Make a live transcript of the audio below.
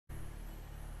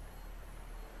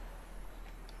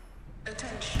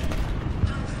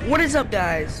What is up,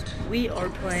 guys? We are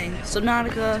playing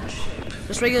Subnautica,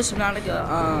 just regular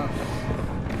Subnautica,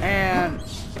 and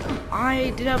I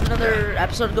did have another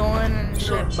episode going and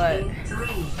shit, but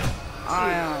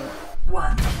I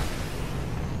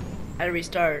had to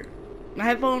restart. My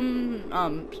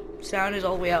headphone sound is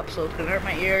all the way up, so it's gonna hurt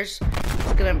my ears.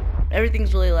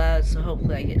 Everything's really loud, so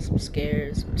hopefully I get some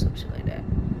scares or some shit like that.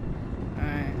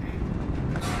 Alright.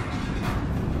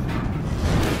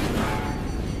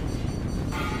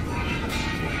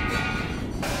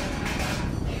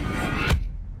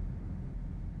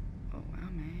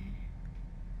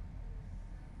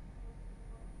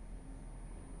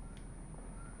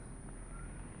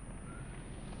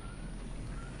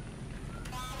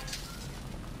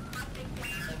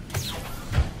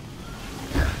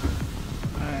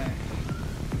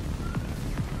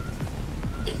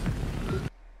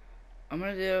 I'm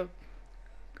gonna do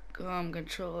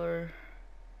controller.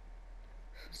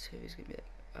 Let's see if he's gonna be like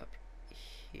up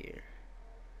here,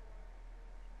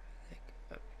 like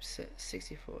up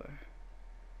 64.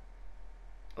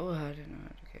 Oh, I didn't know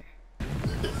that. Okay.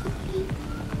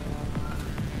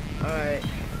 All right.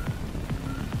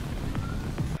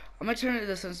 I'm gonna turn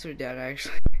the sensitivity down.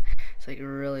 Actually, it's like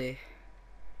really.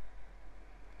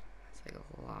 It's like a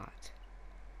lot.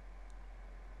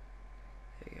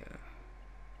 There you go.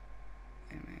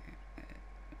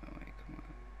 Oh wait, come on.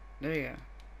 There you go.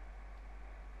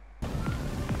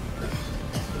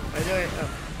 I do it.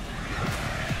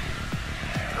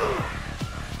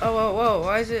 Oh, whoa, whoa,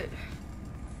 why is it?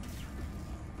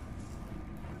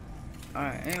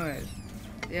 Alright, anyways.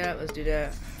 Yeah, let's do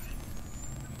that.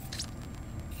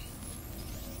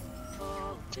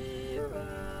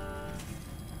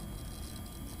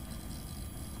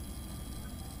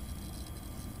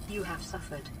 You have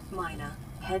suffered minor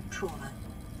head trauma.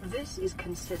 This is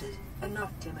considered an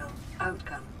optimal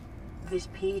outcome. This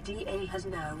PDA has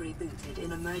now rebooted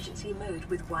in emergency mode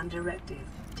with one directive: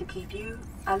 to keep you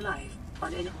alive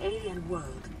on an alien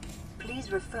world.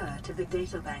 Please refer to the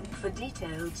databank for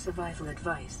detailed survival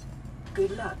advice.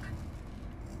 Good luck.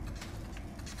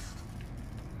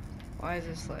 Why is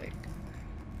this like...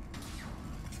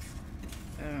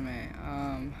 Oh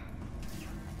man,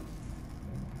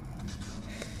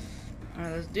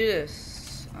 alright, let's do this.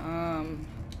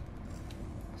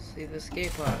 See the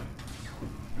escape pod.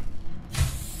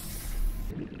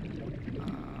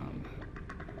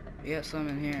 We got some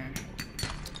in here.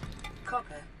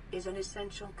 Copper is an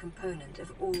essential component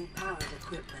of all powered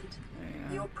equipment.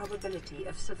 Your probability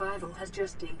of survival has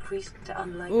just increased to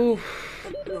unlikely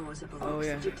but plausible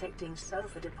detecting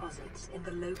sulfur deposits in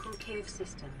the local cave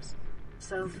systems.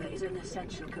 Sulfur is an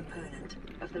essential component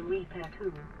of the repair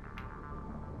tool.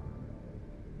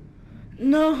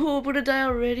 No, I'm gonna die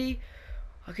already.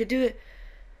 I could do it.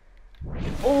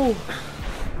 Oh!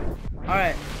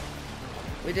 Alright.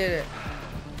 We did it.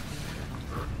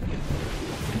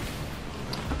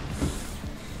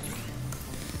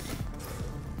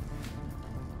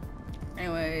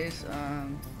 Anyways,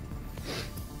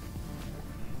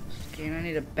 again, I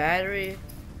need a battery.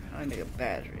 How do I make a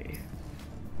battery?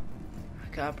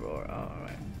 Copper ore. Oh,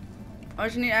 alright. I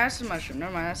just need acid mushroom.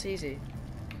 Never mind, that's easy.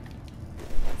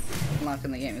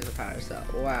 Unlocking the game is a power cell.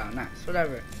 Wow, nice.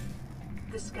 Whatever.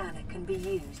 The scanner can be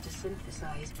used to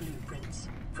synthesize blueprints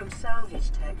from salvage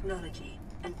technology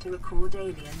and to record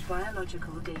alien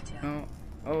biological data. Oh,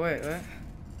 oh wait, what?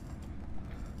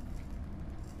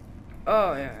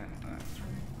 Oh yeah.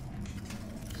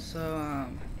 So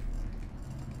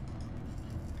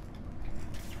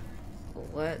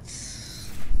let's.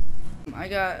 I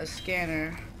got a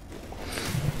scanner.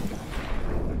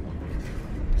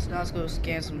 So now let's go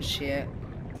scan some shit.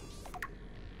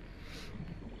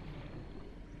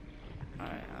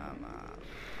 Alright,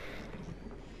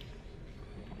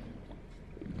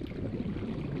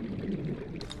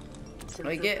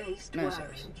 I get no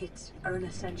wiring kits are an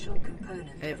essential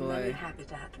component of many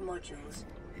habitat modules.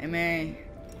 Hey man.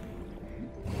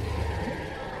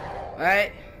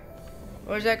 Alright.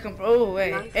 Where's that come from? Oh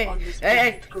wait. Life Hey, on this hey,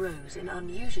 planet grows in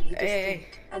unusually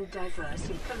distinct and diverse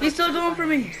He's still going for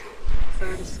me.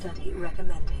 Further study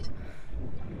recommended.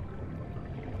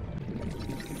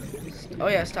 Oh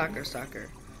yeah, stalker, stalker.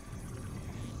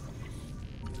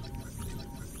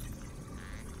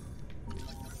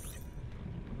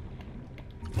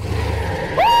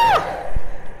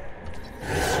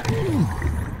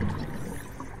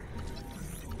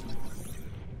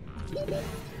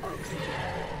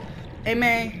 Hey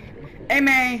man, hey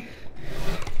man.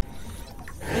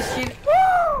 This kid.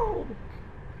 Woo!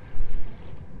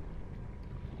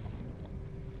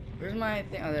 Where's my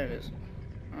thing? Oh, there it is.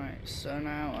 Alright, so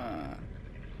now,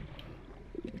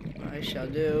 I shall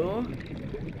do.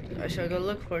 I shall go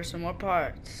look for some more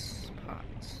parts.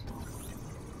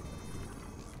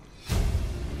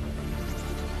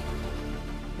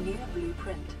 New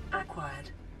blueprint acquired.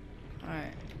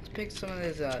 Alright, let's pick some of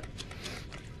these up.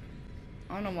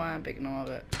 I don't know why I'm picking them up,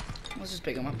 but let's just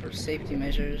pick them up for safety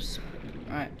measures.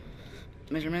 Alright,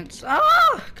 measurements.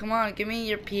 Ah! Come on, give me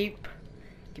your peep.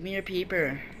 Give me your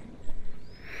peeper.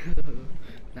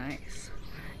 Nice.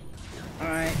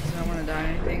 Alright, so I don't want to die or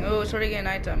anything. Oh, it's already getting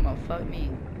nighttime. Oh, fuck me.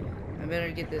 I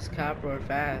better get this cop roar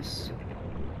fast.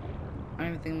 I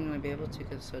don't even think I'm going to be able to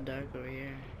because it's so dark over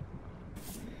here.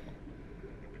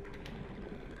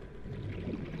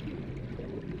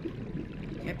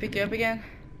 Can I pick you up again?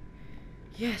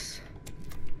 Yes.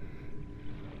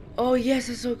 Oh, yes,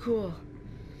 it's so cool.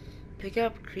 Pick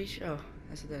up creature. Oh,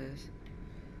 that's what that is.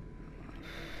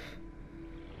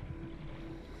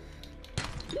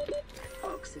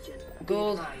 Oxygen.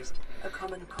 Gold. Advised. A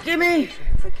common Give me!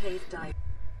 for cave dive.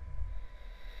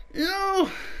 No!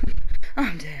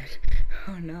 I'm dead.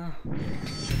 Oh no.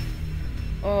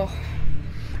 Oh,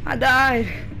 I died.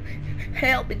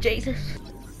 Help me, Jesus.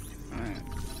 Alright.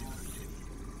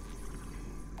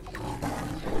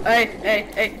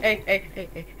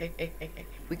 Hey.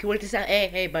 We can work this out.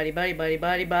 Hey, buddy.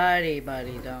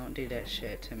 Don't do that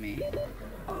shit to me.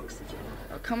 Oxygen.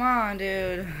 Oh, come on,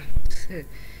 dude.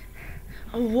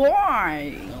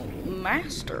 Why?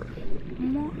 Master.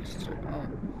 Oh.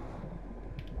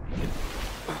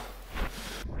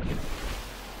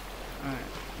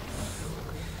 Alright.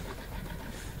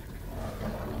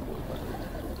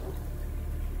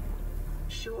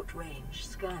 Short-range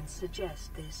scans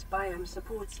suggest this biome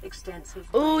supports extensive.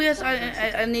 Oh yes,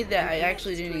 I need that. I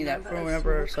actually do need that for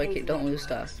whenever, so I don't lose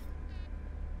stuff.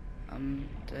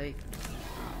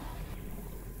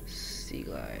 Sea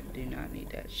glide. Do not need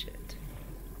that shit.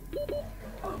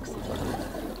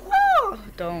 Oh,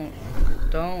 don't.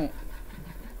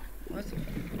 What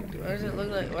does it look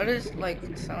like? Why does it like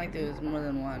sound like there's more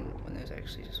than one when there's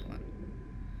actually just one?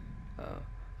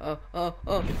 Oh.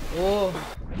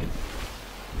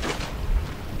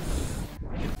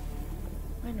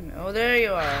 Wait a minute. Oh, there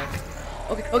you are.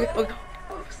 Okay.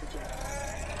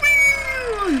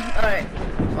 Alright.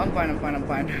 I'm fine.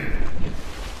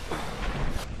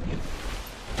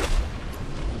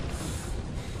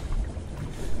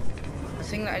 The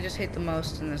thing that I just hate the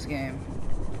most in this game.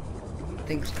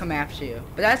 Things come after you.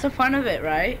 But that's the fun of it,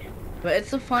 right? But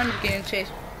it's the fun of getting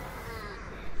chased.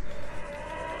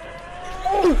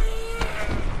 Oh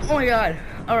my god.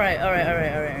 Alright.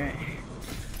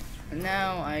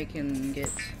 Now I can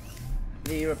get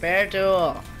the repair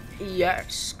tool.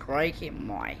 Yes, crikey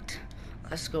might.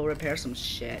 Let's go repair some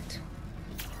shit.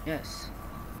 Yes.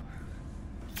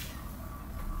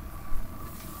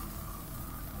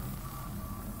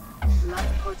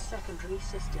 Lifepod secondary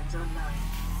systems online.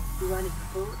 Running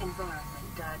full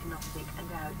environment diagnostic and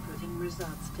outputting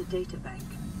results to databank.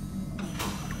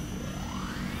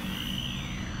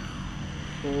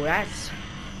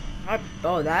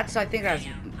 I think that's.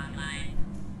 Online.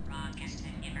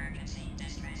 Broadcasting emergency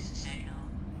distress signal.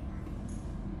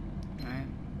 Alright.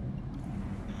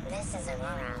 This is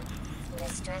Aurora.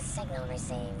 Distress signal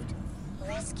received.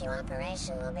 Rescue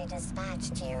operation will be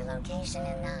dispatched to your location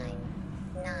in 9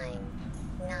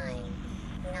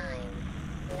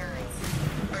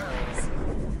 hours.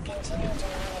 Continue to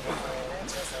monitor for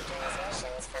emergency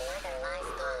transmissions from other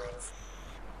life pods.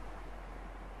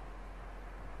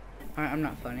 Alright, I'm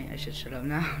not funny. I should shut up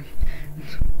now.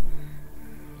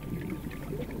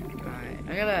 Alright,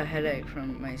 I got a headache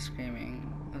from my screaming.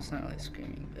 It's not really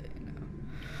screaming, but you know.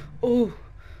 Oh!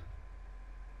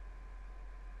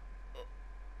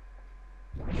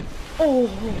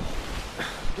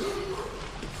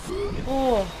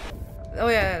 Oh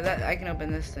yeah, that I can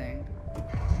open this thing.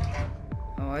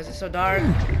 Oh, why is it so dark?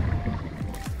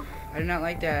 I do not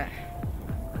like that.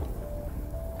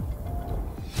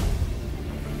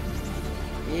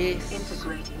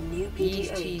 Integrating new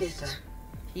PDA data.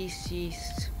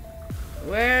 East.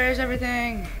 Where is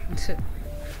everything?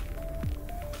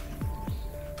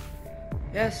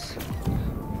 Yes.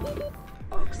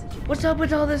 Oxygen. What's up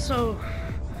with all this? Oh,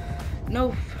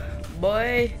 no,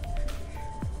 boy.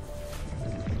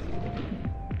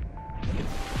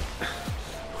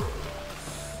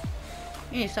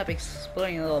 You need to stop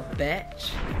exploding, you little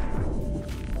bitch.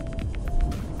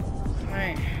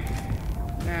 Alright.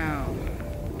 Now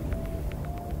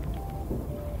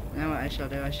what I shall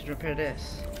do, I should repair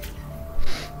this.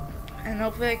 And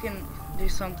hopefully I can do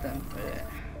something with it.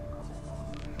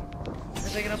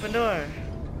 There's like an open door.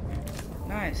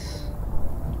 Nice.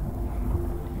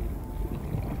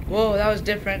 Whoa, that was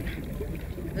different.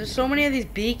 There's so many of these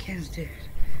beacons, dude.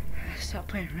 Stop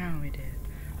playing around with me, dude.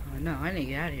 Oh no, I need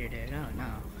to get out of here, dude. Oh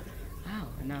no. Oh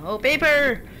no. Oh,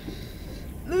 paper!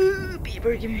 Ooh,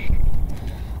 paper, give me.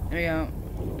 There we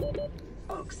go.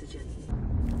 Oxygen.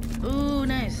 Ooh,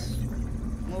 nice.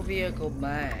 More vehicle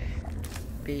buy.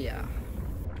 Beer.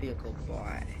 Vehicle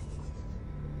buy.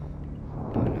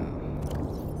 Oh no.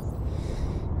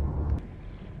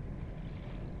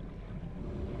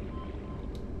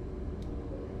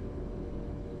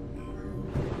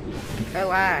 I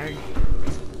lag.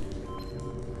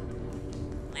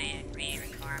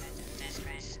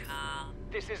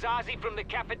 This is Ozzy from the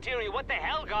cafeteria. What the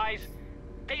hell, guys?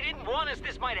 They didn't warn us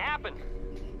this might happen.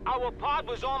 Our pod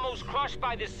was almost crushed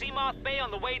by the Seamoth Bay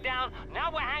on the way down.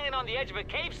 Now we're hanging on the edge of a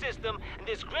cave system, and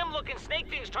this grim-looking snake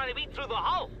thing's trying to eat through the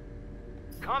hull.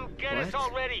 Come get us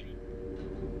already.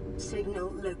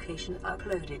 Signal location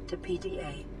uploaded to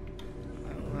PDA.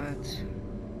 What?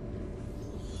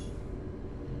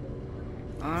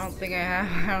 I don't think I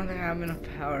have enough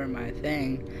power in my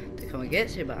thing to come and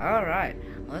get you, but alright.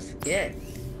 Let's get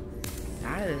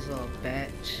out of this little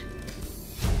bitch.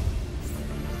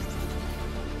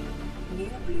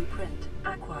 New blueprint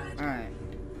acquired. Alright.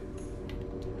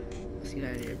 Let's get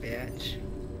out of here, bitch.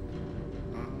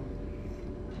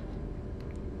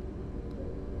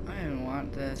 I didn't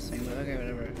want this thing, but okay,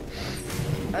 whatever.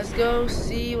 Let's go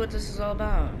see what this is all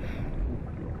about.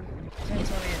 Tell me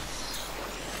it's...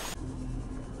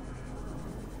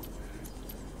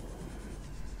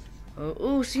 Oh,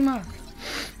 ooh, Seamoth.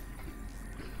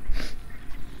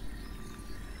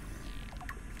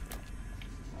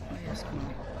 Oh, yes, come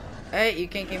on. Hey, you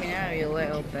can't get me now, you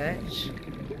little bitch.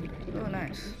 Oh,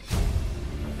 nice.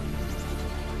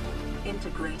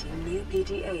 Integrating new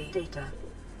PDA data.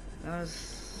 That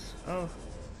was... Oh.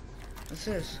 What's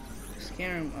this?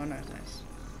 Scan room. Oh, nice, nice.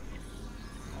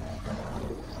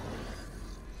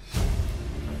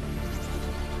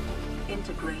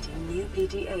 Integrating new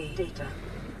PDA data.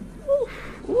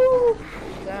 Woo!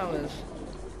 That was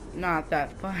not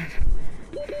that fun.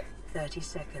 30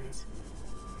 seconds.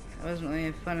 That wasn't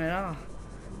really fun at all.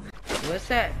 What's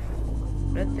that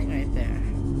red thing right there?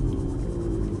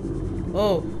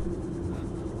 Oh!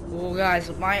 Oh, guys,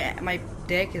 my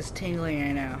dick is tingling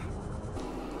right now.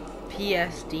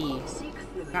 PSD.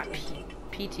 Not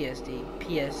PTSD.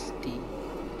 PSD.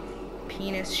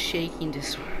 Penis shaking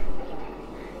disorder.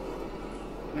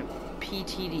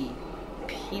 PTD.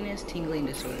 Penis tingling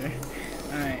disorder.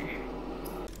 Alright.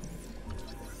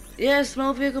 Yeah,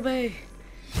 small vehicle bay.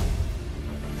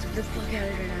 Let's get the fuck out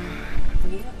of here now.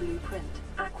 New blueprint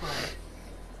acquired.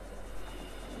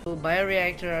 Oh,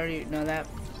 bioreactor already. No, that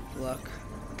look.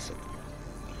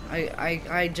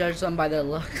 I judge them by their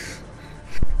looks.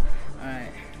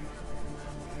 Alright.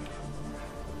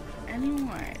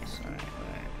 Anyways, alright.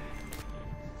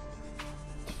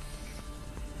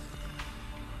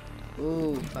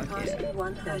 Ooh, fuck yeah.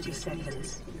 130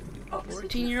 seconds.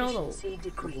 14-year-old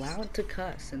allowed to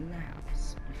cuss in the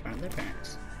house in front of their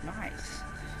parents. Nice.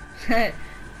 Man,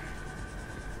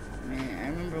 I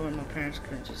remember when my parents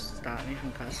couldn't just stop me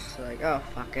from cussing. So like, oh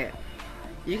fuck it,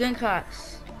 you can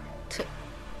cuss.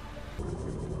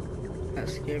 That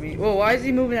scared me. Whoa, why is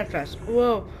he moving that fast?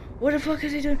 Whoa, what the fuck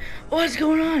is he doing? What's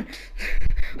going on?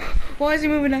 Why is he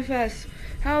moving that fast?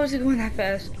 How is he going that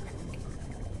fast?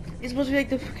 He's supposed to be like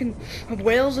the fucking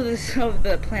whales of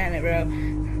the planet, bro.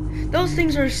 Those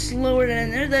things are slower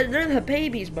than they're the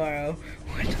babies, bro.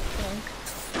 What the fuck?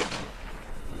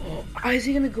 Oh, is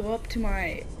he gonna go up to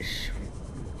my?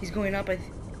 He's going up. Wait,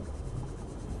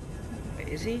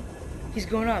 is he? He's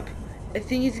going up. I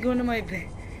think he's going to my. I think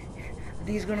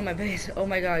he's going to my base. Oh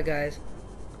my god, guys.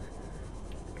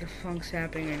 What the fuck's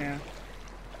happening right now?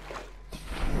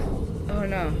 Oh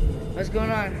no. What's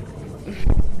going on?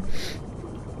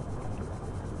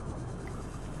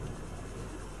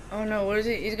 Oh no, what is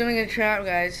he? He's gonna get trapped,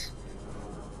 guys.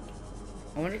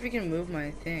 I wonder if he can move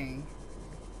my thing.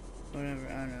 Whatever,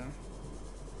 I don't know.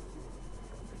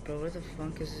 Bro, what the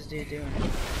fuck is this dude doing?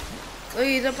 Look,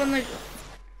 he's up on the...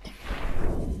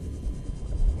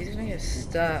 He's gonna get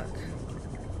stuck.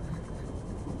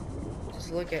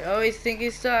 Just look at... Oh, I think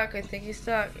he's stuck. I think he's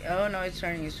stuck. Oh no, he's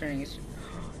turning, Is he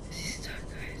stuck,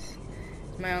 guys?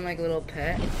 He's my own, like, little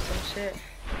pet or some shit.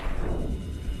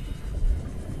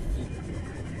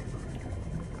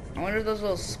 I wonder if those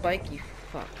little spiky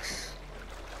fucks.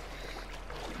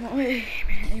 Come on, wait,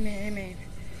 hey man.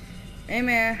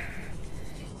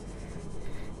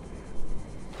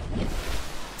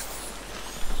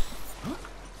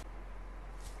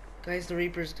 Guys, the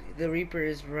Reaper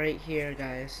is right here,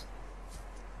 guys.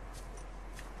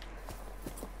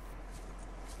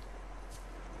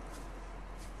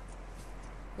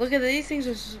 Look at these things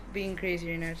are just being crazy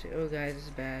right now too. Oh guys, this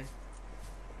is bad.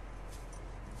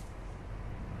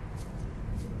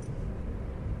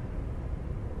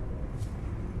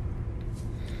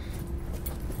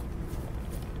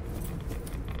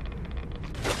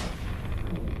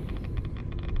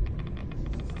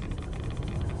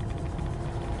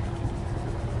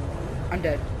 I'm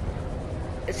dead.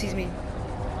 It sees me.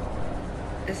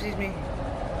 It sees me.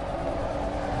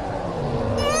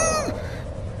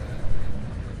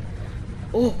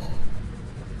 Oh.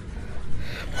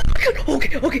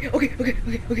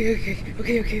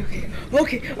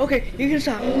 Okay. You can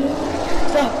stop.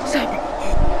 Stop.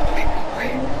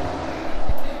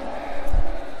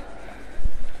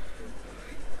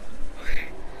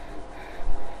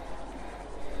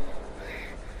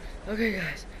 Okay,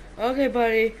 guys. Okay,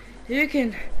 buddy. You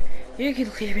can leave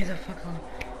me the fuck alone.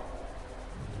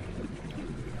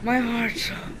 My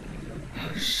heart's.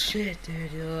 Oh shit,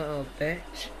 dude, you little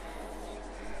bitch.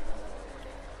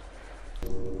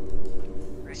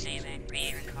 Receiving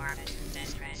pre-recorded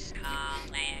distress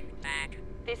call laying back.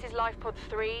 This is Lifepod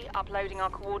 3, uploading our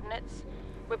coordinates.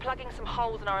 We're plugging some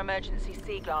holes in our emergency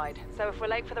sea glide, so if we're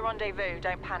late for the rendezvous,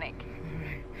 don't panic.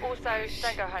 Also,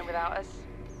 don't go home without us.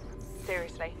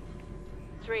 Seriously.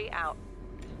 3 out.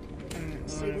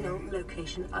 Signal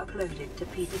location uploaded to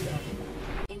PDA.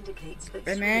 Indicates that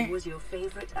Hey, swimming man. was your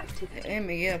favorite activity. Hey,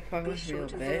 me, yeah, Be fucking sure real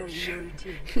to vary bitch. your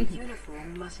routine for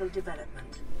uniform muscle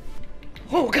development.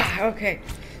 Oh god, okay.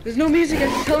 There's no music,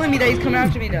 it's telling me that he's coming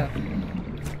after me though.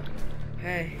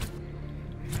 Hey.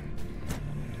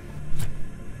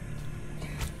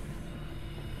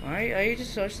 Are you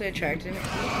just socially attracted to me?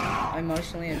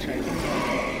 Emotionally attracted to me?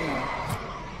 No.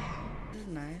 This is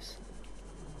nice.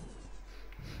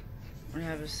 I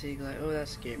have a sea glide. Oh, that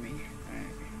scared me.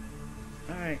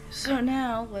 Alright, so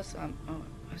now let's oh,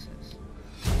 what's this?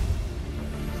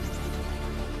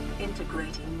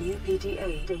 Integrating new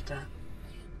PDA data.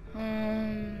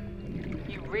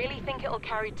 You really think it'll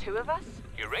carry 2 of us?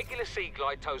 Your regular sea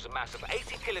glide tows a mass of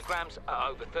 80 kilograms at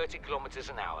over 30 kilometers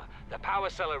an hour. The power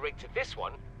cellar rig to this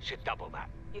one should double that.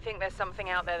 You think there's something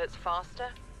out there that's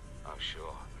faster? Oh,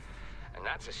 sure. And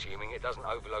that's assuming it doesn't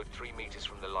overload 3 meters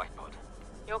from the life pod.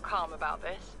 You're calm about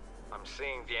this. I'm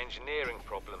seeing the engineering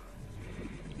problem.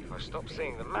 If I stop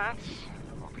seeing the maths,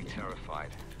 I'll be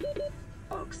terrified.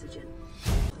 Oxygen.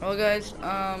 Well, guys,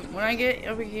 when I get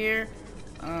over here,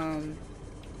 I'm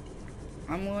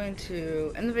going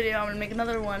to end the video. I'm going to make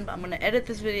another one, but I'm going to edit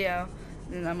this video,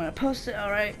 and I'm going to post it,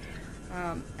 alright?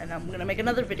 And I'm going to make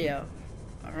another video,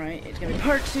 alright? It's going to be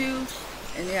part 2,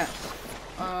 and yeah.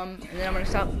 And then I'm going to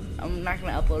stop. I'm not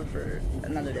going to upload for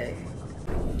another day.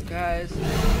 Guys.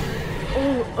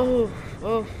 Oh,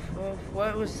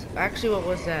 what was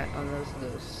that? Oh,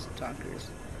 those stalkers.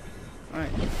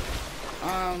 Alright.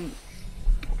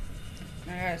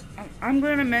 Guys, I'm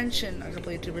gonna mention a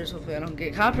couple YouTubers. Hopefully I don't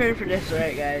get copyrighted for this,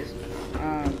 right, guys?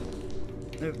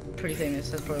 They're pretty famous.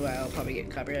 That's probably why I'll probably get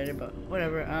copyrighted, but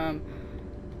whatever.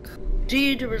 2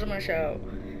 YouTubers I'm gonna show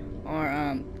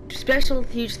are special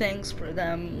huge thanks for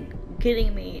them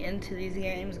getting me into these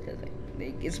games, because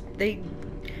they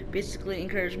basically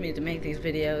encouraged me to make these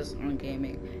videos on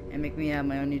gaming and make me have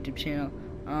my own YouTube channel.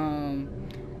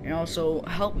 And also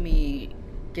help me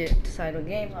decide what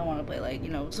games I want to play, like, you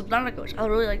know, Subnautica, which I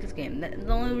really like this game.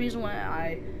 The only reason why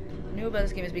I knew about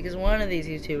this game is because one of these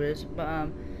YouTubers, but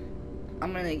I'm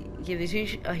gonna give a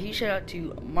huge shout out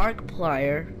to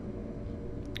Markiplier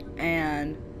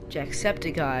and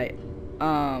Jacksepticeye,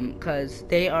 cause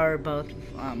they are both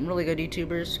really good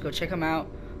YouTubers. Go check them out.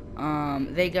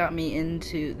 They got me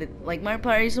into like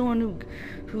Markiplier is the one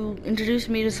who introduced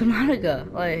me to Subnautica.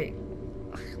 Like,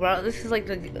 wow, this is like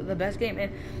the best game.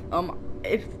 And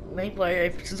if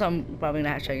Markiplier, since I'm probably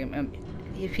gonna hashtag him,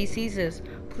 if he sees this,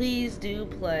 please do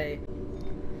play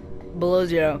Below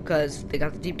Zero, because they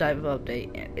got the deep dive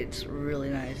update and it's really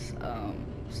nice.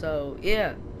 So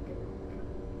yeah,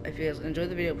 if you guys enjoyed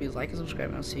the video, please like and subscribe,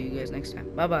 and I'll see you guys next time.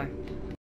 Bye bye.